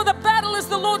spear, for the battle is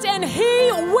the Lord's, and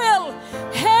He will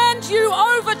hand you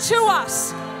over to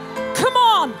us. Come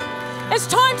on. It's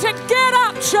time to get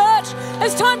up, church.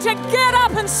 It's time to get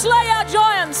up and slay our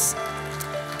giants.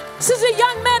 This is a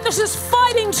young man. This is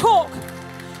fighting talk.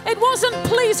 It wasn't,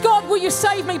 please God, will you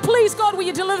save me? Please God, will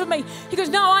you deliver me? He goes,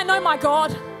 no, I know my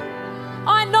God.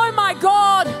 I know my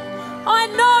God. I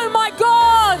know my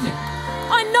God.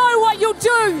 I know what you'll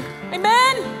do.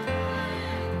 Amen?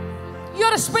 You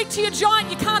got to speak to your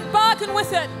giant. You can't bargain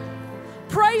with it.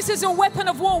 Praise is a weapon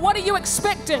of war. What are you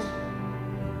expecting?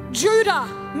 Judah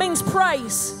means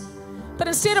praise. But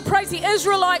instead of praise, the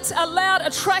Israelites allowed a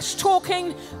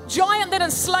trash-talking giant that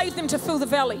enslaved them to fill the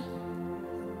valley.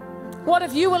 What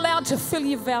have you allowed to fill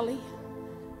your valley?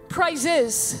 Praise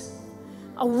is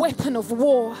a weapon of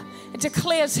war. It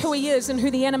declares who He is and who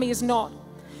the enemy is not.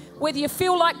 Whether you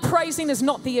feel like praising is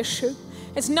not the issue.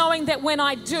 It's knowing that when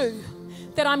I do,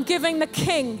 that I'm giving the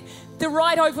King the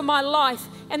right over my life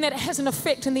and that it has an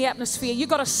effect in the atmosphere. You've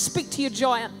got to speak to your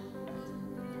giant.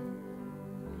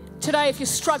 Today, if you're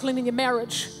struggling in your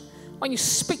marriage, when you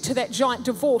speak to that giant,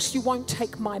 divorce, you won't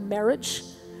take my marriage.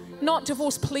 Not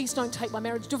divorce, please don't take my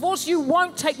marriage. Divorce, you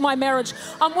won't take my marriage.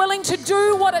 I'm willing to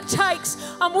do what it takes.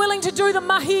 I'm willing to do the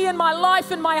mahi in my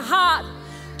life and my heart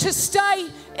to stay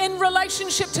in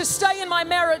relationship, to stay in my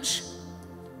marriage.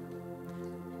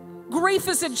 Grief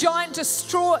is a giant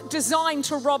designed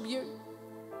to rob you.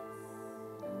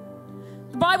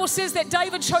 The Bible says that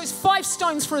David chose 5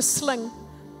 stones for a sling.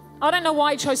 I don't know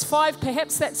why he chose 5.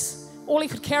 Perhaps that's all he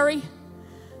could carry.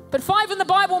 But 5 in the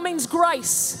Bible means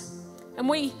grace. And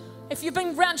if you've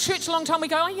been around church a long time, we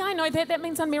go, oh yeah, I know that. That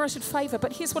means unmerited favor.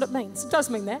 But here's what it means. It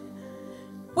does mean that.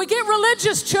 We get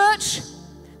religious, church,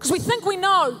 because we think we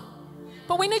know.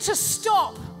 But we need to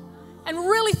stop and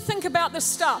really think about this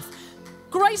stuff.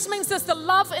 Grace means there's the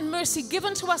love and mercy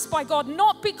given to us by God,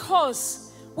 not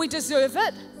because we deserve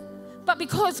it, but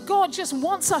because God just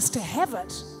wants us to have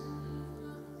it.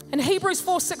 In Hebrews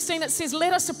 4:16, it says,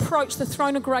 let us approach the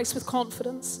throne of grace with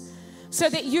confidence so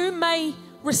that you may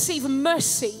receive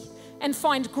mercy and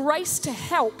find grace to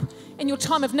help in your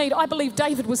time of need. I believe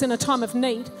David was in a time of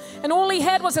need, and all he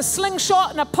had was a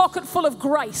slingshot and a pocket full of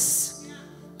grace.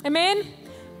 Amen?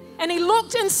 And he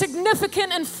looked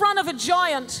insignificant in front of a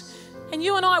giant. And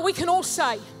you and I, we can all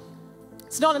say,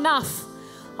 it's not enough.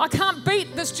 I can't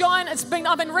beat this giant.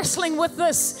 I've been wrestling with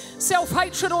this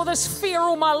self-hatred or this fear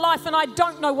all my life, and I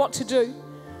don't know what to do.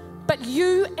 But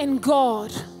you and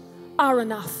God are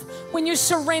enough. When you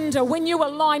surrender, when you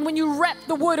align, when you wrap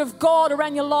the word of God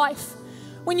around your life,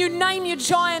 when you name your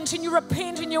giant and you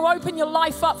repent and you open your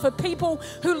life up for people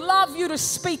who love you to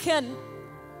speak in.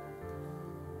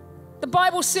 The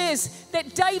Bible says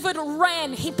that David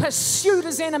ran, he pursued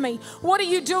his enemy. What are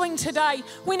you doing today?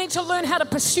 We need to learn how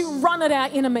to run at our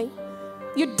enemy.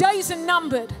 Your days are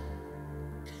numbered.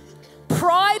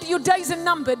 Pride, your days are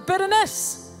numbered.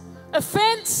 Bitterness,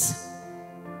 offense.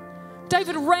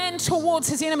 David ran towards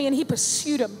his enemy and he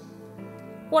pursued him.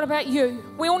 What about you?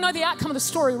 We all know the outcome of the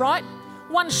story, right?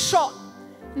 One shot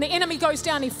and the enemy goes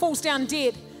down, he falls down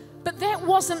dead. But that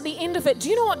wasn't the end of it. Do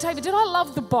you know what David did? I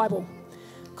love the Bible.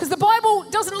 Because the Bible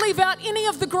doesn't leave out any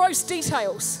of the gross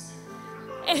details.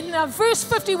 In verse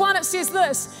 51, it says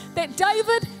this, that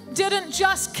David didn't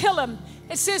just kill him.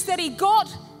 It says that he got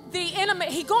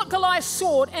Goliath's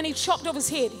sword and he chopped off his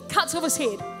head, he cuts off his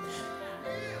head.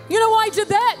 You know why he did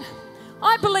that?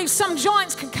 I believe some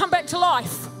giants can come back to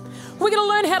life. We're going to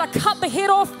learn how to cut the head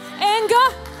off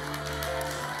anger.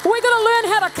 We're going to learn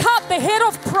how to cut the head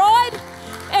off pride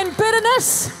and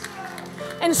bitterness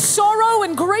and sorrow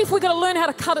and grief. We're going to learn how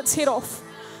to cut its head off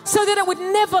so that it would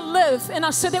never live in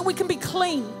us, so that we can be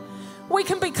clean. We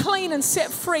can be clean and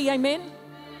set free. Amen.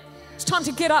 It's time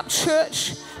to get up,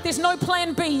 church. There's no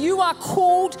plan B. You are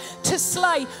called to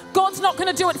slay. God's not going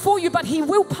to do it for you, but He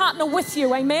will partner with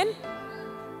you. Amen.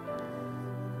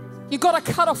 You got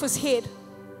to cut off his head.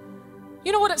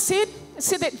 You know what it said? It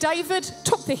said that David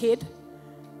took the head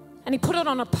and he put it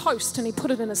on a post and he put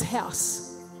it in his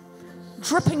house,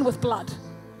 dripping with blood.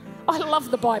 I love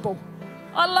the Bible.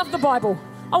 I love the Bible.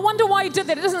 I wonder why he did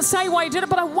that. It doesn't say why he did it,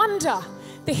 but I wonder.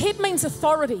 The head means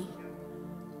authority.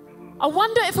 I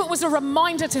wonder if it was a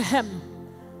reminder to him,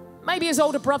 maybe his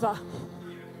older brother.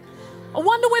 I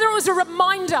wonder whether it was a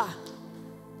reminder,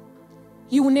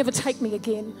 you will never take me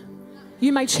again.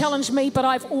 You may challenge me, but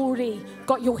I've already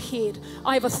got your head.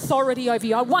 I have authority over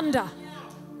you. I wonder,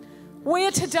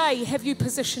 where today have you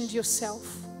positioned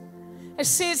yourself? It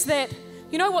says that,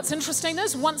 you know what's interesting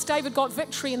is, once David got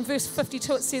victory in verse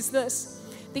 52, it says this,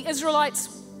 the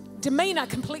Israelites' demeanor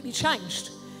completely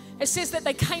changed. It says that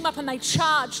they came up and they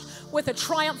charged with a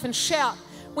triumphant shout.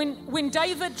 When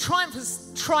David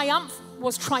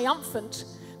was triumphant,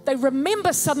 they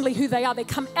remember suddenly who they are. They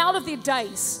come out of their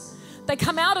days. They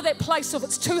come out of that place of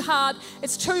it's too hard,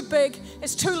 it's too big,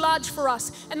 it's too large for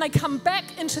us. And they come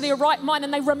back into their right mind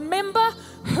and they remember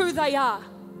who they are.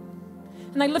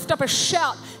 And they lift up a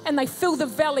shout and they fill the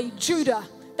valley, Judah.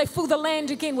 They fill the land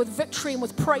again with victory and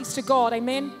with praise to God.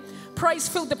 Amen. Praise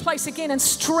filled the place again and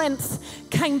strength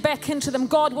came back into them.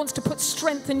 God wants to put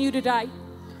strength in you today.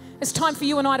 It's time for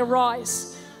you and I to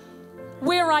rise.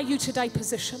 Where are you today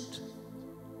positioned?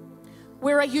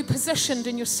 Where are you positioned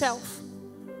in yourself?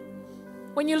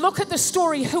 When you look at the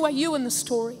story, who are you in the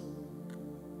story?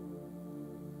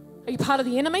 Are you part of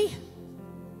the enemy?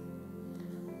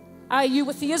 Are you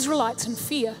with the Israelites in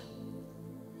fear?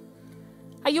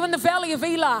 Are you in the valley of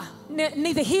Elah,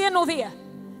 neither here nor there?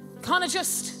 Kind of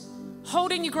just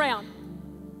holding your ground?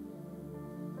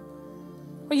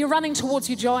 Or you're running towards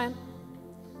your giant?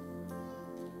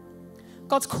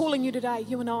 God's calling you today,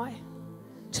 you and I,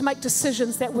 to make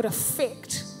decisions that would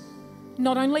affect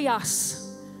not only us,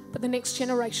 but the next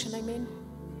generation, amen.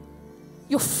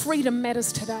 Your freedom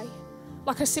matters today.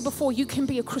 Like I said before, you can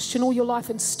be a Christian all your life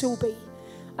and still be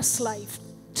a slave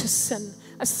to sin,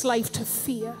 a slave to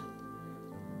fear,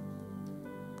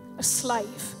 a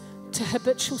slave to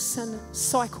habitual sin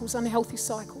cycles, unhealthy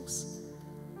cycles.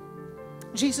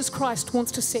 Jesus Christ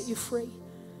wants to set you free.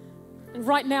 And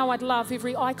right now I'd love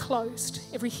every eye closed,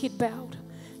 every head bowed.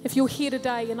 If you're here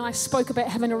today and I spoke about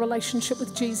having a relationship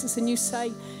with Jesus and you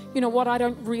say, you know what, I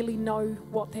don't really know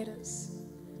what that is.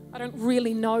 I don't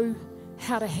really know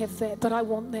how to have that, but I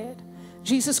want that.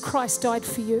 Jesus Christ died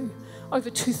for you over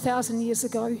 2,000 years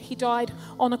ago. He died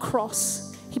on a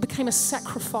cross. He became a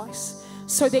sacrifice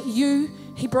so that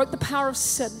he broke the power of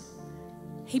sin.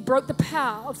 He broke the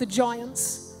power of the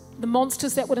giants, the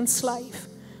monsters that would enslave,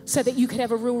 so that you could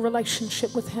have a real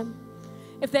relationship with him.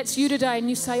 If that's you today and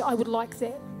you say, I would like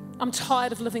that. I'm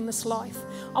tired of living this life.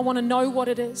 I want to know what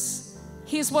it is.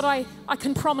 Here's what I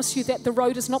can promise you, that the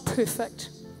road is not perfect.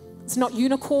 It's not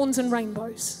unicorns and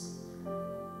rainbows.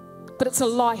 But it's a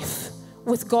life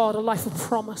with God, a life of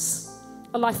promise,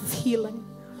 a life of healing,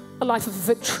 a life of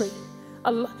victory,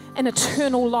 an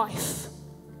eternal life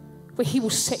where he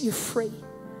will set you free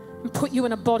and put you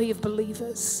in a body of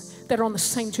believers that are on the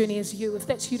same journey as you. If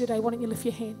that's you today, why don't you lift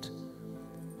your hand?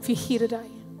 If you're here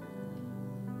today.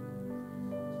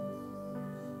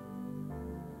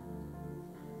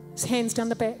 His hands down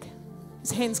the back.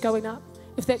 His hands going up.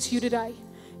 If that's you today.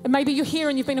 And maybe you're here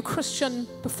and you've been a Christian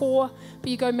before, but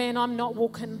you go, man, I'm not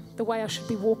walking the way I should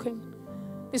be walking.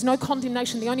 There's no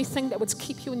condemnation. The only thing that would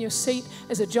keep you in your seat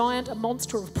is a giant, a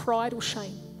monster of pride or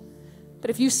shame. But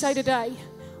if you say today,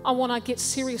 I want to get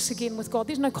serious again with God,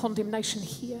 there's no condemnation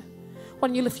here. Why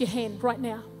don't you lift your hand right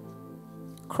now?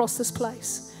 Across this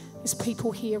place. There's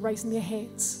people here raising their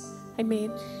hands.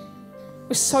 Amen.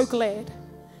 We're so glad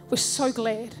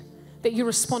that you're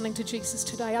responding to Jesus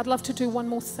today. I'd love to do one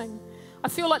more thing. I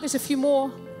feel like there's a few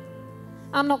more.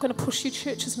 I'm not going to push you.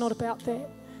 Church is not about that.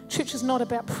 Church is not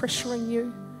about pressuring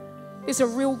you. There's a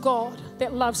real God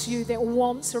that loves you, that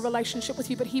wants a relationship with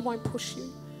you, but he won't push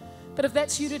you. But if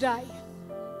that's you today,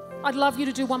 I'd love you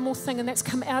to do one more thing, and that's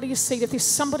come out of your seat. If there's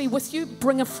somebody with you,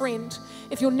 bring a friend.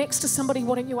 If you're next to somebody,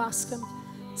 why don't you ask them?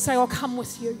 Say, I'll come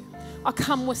with you. I'll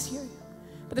come with you.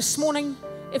 But this morning,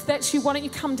 if that's you, why don't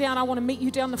you come down? I want to meet you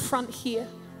down the front here.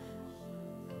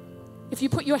 If you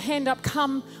put your hand up,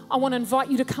 come. I want to invite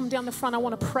you to come down the front. I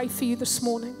want to pray for you this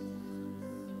morning.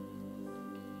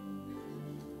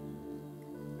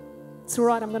 It's all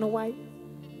right, I'm going to wait.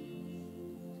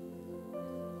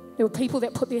 There were people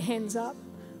that put their hands up.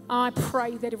 I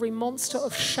pray that every monster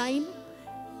of shame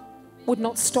would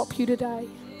not stop you today.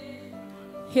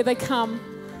 Here they come.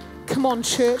 Come on,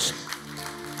 church.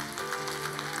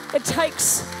 It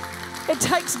takes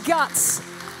guts.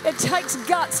 It takes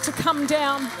guts to come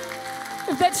down.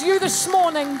 If that's you this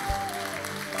morning,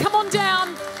 come on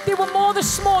down. There were more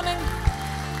this morning.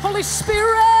 Holy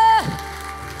Spirit,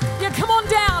 yeah, come on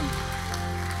down.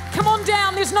 Come on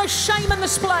down. There's no shame in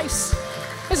this place.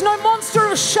 There's no monster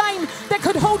of shame that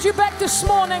could hold you back this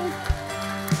morning.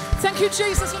 Thank you,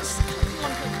 Jesus.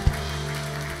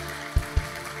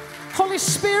 Holy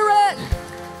Spirit,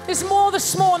 there's more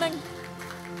this morning.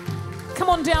 Come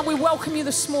on down. We welcome you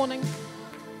this morning.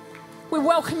 We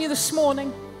welcome you this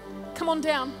morning. Come on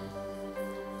down.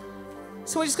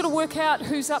 So we're just going to work out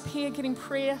who's up here getting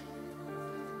prayer.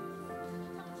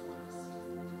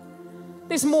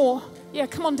 There's more. Yeah,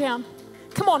 come on down.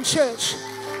 Come on, church.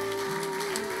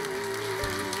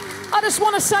 I just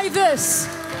want to say this.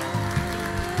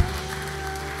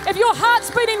 If your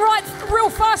heart's beating real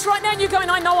fast right now and you're going,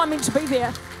 I know I'm meant to be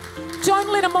there. Don't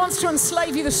let a monster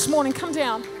enslave you this morning. Come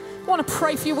down. I want to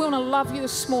pray for you. We want to love you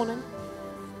this morning.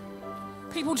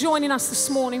 People joining us this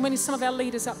morning. We need some of our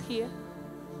leaders up here.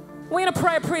 We're going to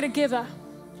pray a prayer together.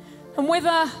 And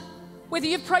whether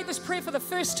you've prayed this prayer for the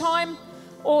first time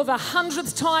or the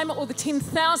 100th time or the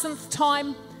 10,000th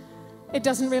time, it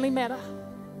doesn't really matter.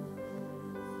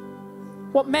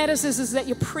 What matters is that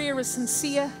your prayer is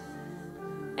sincere,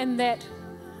 and that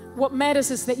what matters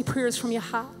is that your prayer is from your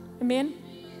heart. Amen?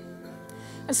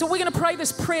 And so we're going to pray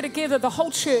this prayer together, the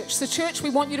whole church. The church,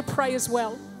 we want you to pray as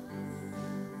well.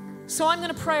 So I'm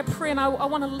going to pray a prayer, and I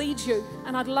want to lead you,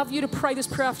 and I'd love you to pray this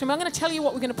prayer after me. I'm going to tell you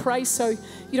what we're going to pray so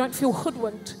you don't feel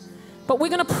hoodwinked. But we're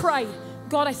going to pray,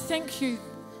 God, I thank you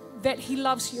that He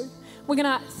loves you. We're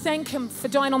going to thank Him for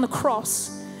dying on the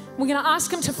cross. We're going to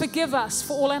ask Him to forgive us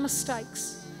for all our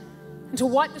mistakes and to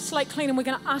wipe the slate clean, and we're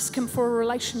going to ask Him for a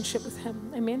relationship with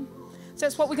Him. Amen? So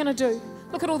that's what we're going to do.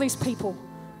 Look at all these people.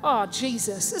 Oh,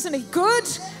 Jesus, isn't He good?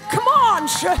 Come on,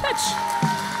 church.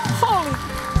 Holy.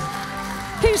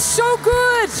 He's so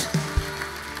good.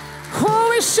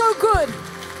 Oh, He's so good.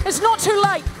 It's not too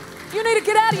late. You need to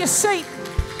get out of your seat.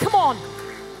 Come on.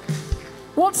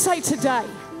 What say today?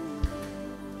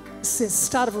 It says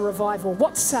start of a revival.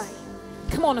 What say?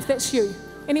 Come on, if that's you.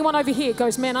 Anyone over here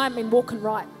goes, man, I haven't been walking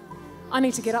right. I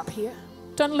need to get up here.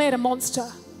 Don't let a monster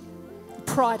of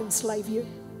pride enslave you.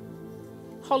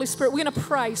 Holy Spirit, we're going to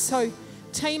pray. So,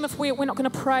 team, if we're not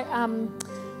going to pray,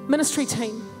 ministry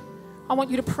team, I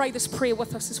want you to pray this prayer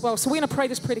with us as well. So we're going to pray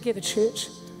this prayer together, church.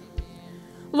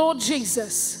 Lord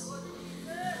Jesus,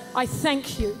 I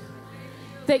thank you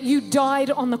that you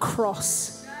died on the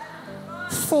cross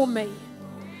for me.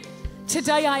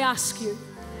 Today I ask you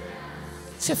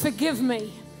to forgive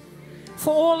me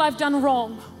for all I've done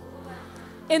wrong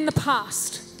in the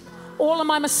past, all of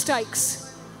my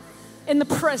mistakes in the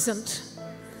present,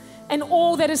 and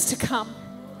all that is to come.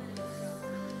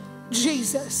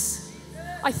 Jesus,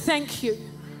 I thank you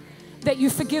that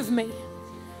you forgive me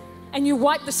and you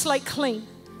wipe the slate clean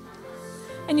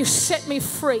and you set me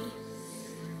free.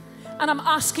 And I'm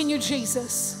asking you,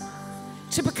 Jesus,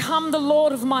 to become the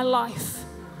Lord of my life,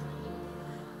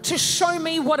 to show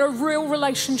me what a real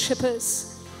relationship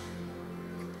is.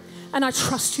 And I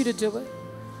trust you to do it.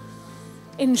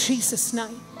 In Jesus'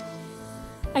 name,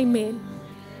 amen.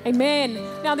 Amen.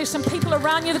 Now there's some people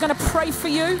around you that are going to pray for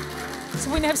you. So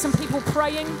we're going to have some people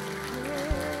praying.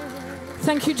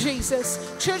 Thank you, Jesus.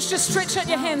 Church, just stretch out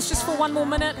your hands just for one more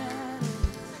minute.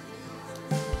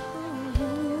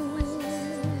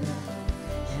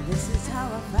 This is how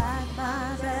I fight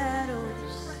my battles.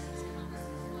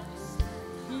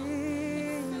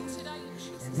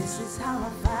 And this is how I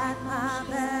fight my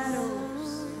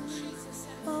battles.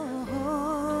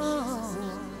 Oh,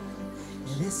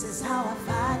 and this is how I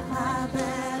fight my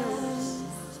battles.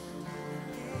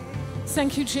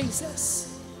 Thank you,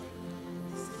 Jesus.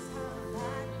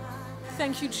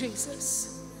 Thank you,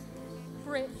 Jesus.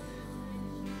 Brett.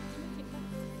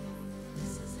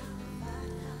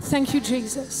 Thank you,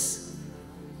 Jesus.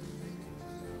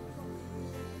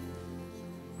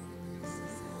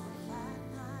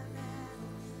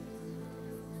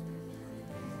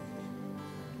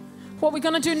 What we're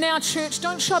going to do now, church,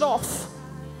 don't shut off.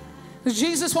 Because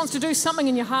Jesus wants to do something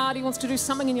in your heart. He wants to do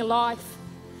something in your life.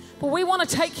 But we want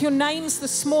to take your names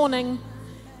this morning,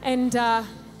 and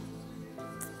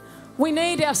we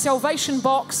need our salvation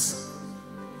box.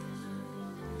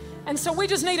 And so we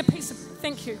just need a piece of,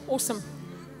 thank you, awesome.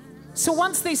 So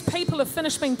once these people have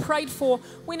finished being prayed for,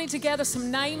 we need to gather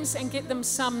some names and get them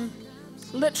some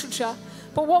literature.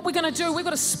 But what we're going to do, we've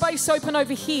got a space open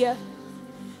over here.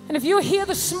 And if you're here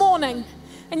this morning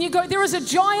and you go, there is a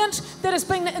giant that has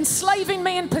been enslaving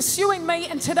me and pursuing me,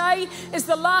 and today is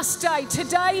the last day.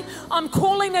 Today, I'm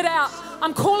calling it out.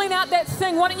 I'm calling out that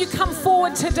thing. Why don't you come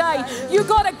forward today? You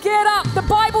got to get up. The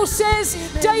Bible says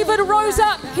David rose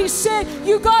up. He said,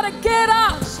 you got to get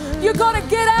up. You got to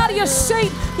get out of your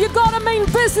seat. You got to mean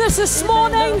business this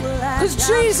morning, because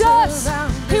Jesus,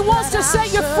 He wants to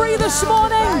set you free this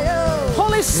morning.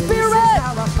 Holy Spirit.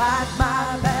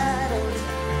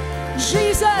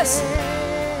 Jesus.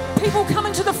 People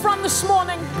coming to the front this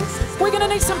morning. We're going to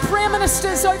need some prayer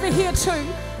ministers over here too.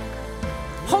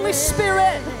 Holy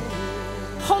Spirit,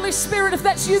 if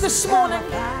that's you this morning,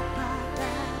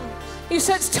 you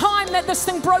said it's time that this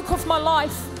thing broke off my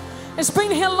life. It's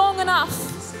been here long enough.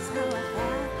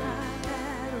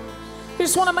 We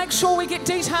just want to make sure we get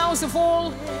details of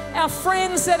all our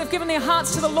friends that have given their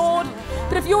hearts to the Lord.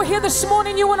 But if you're here this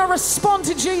morning, you want to respond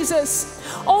to Jesus.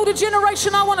 Older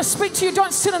generation, I want to speak to you.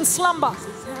 Don't sit in slumber.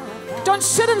 Don't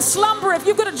sit in slumber. If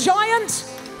you've got a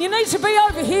giant, you need to be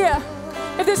over here.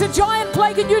 If there's a giant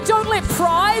plaguing you, don't let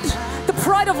pride, the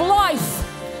pride of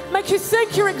life, make you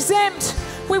think you're exempt.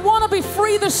 We want to be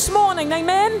free this morning.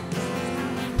 Amen.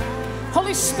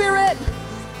 Holy Spirit,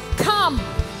 come.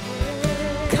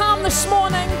 Come this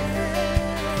morning.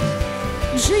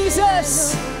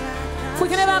 Jesus. If we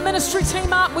can have our ministry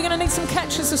team up, we're going to need some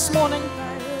catches this morning.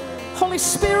 Holy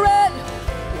Spirit.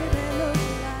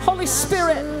 Holy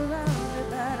Spirit.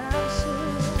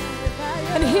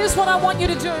 And here's what I want you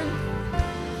to do.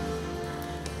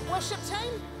 Worship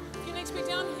team, if you need to be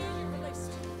down here, you're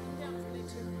released. Down if you need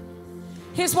to.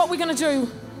 Here's what we're going to do.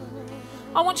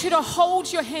 I want you to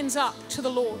hold your hands up to the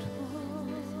Lord.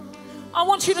 I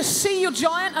want you to see your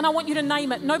giant and I want you to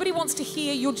name it. Nobody wants to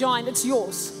hear your giant, it's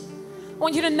yours. I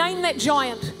want you to name that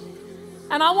giant.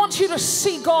 And I want you to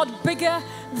see God bigger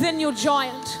than your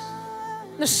giant.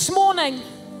 This morning,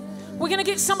 we're going to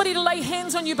get somebody to lay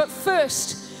hands on you, but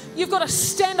first, you've got to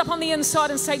stand up on the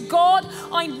inside and say, God,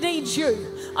 I need you.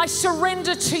 I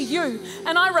surrender to you.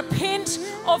 And I repent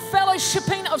of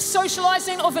fellowshipping, of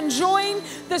socializing, of enjoying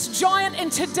this giant. And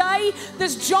today,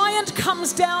 this giant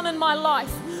comes down in my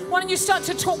life. Why don't you start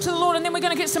to talk to the Lord, and then we're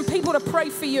going to get some people to pray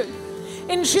for you.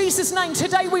 In Jesus' name,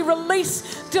 today we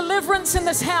release deliverance in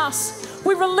this house.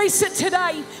 We release it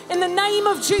today in the name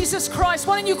of Jesus Christ.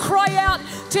 Why don't you cry out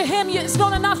to Him? It's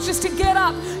not enough just to get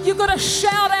up. You've got to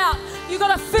shout out. You've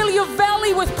got to fill your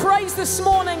valley with praise this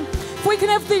morning. If we can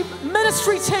have the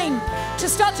ministry team to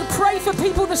start to pray for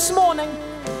people this morning,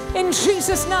 in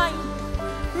Jesus' name.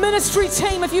 Ministry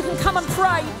team, if you can come and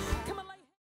pray.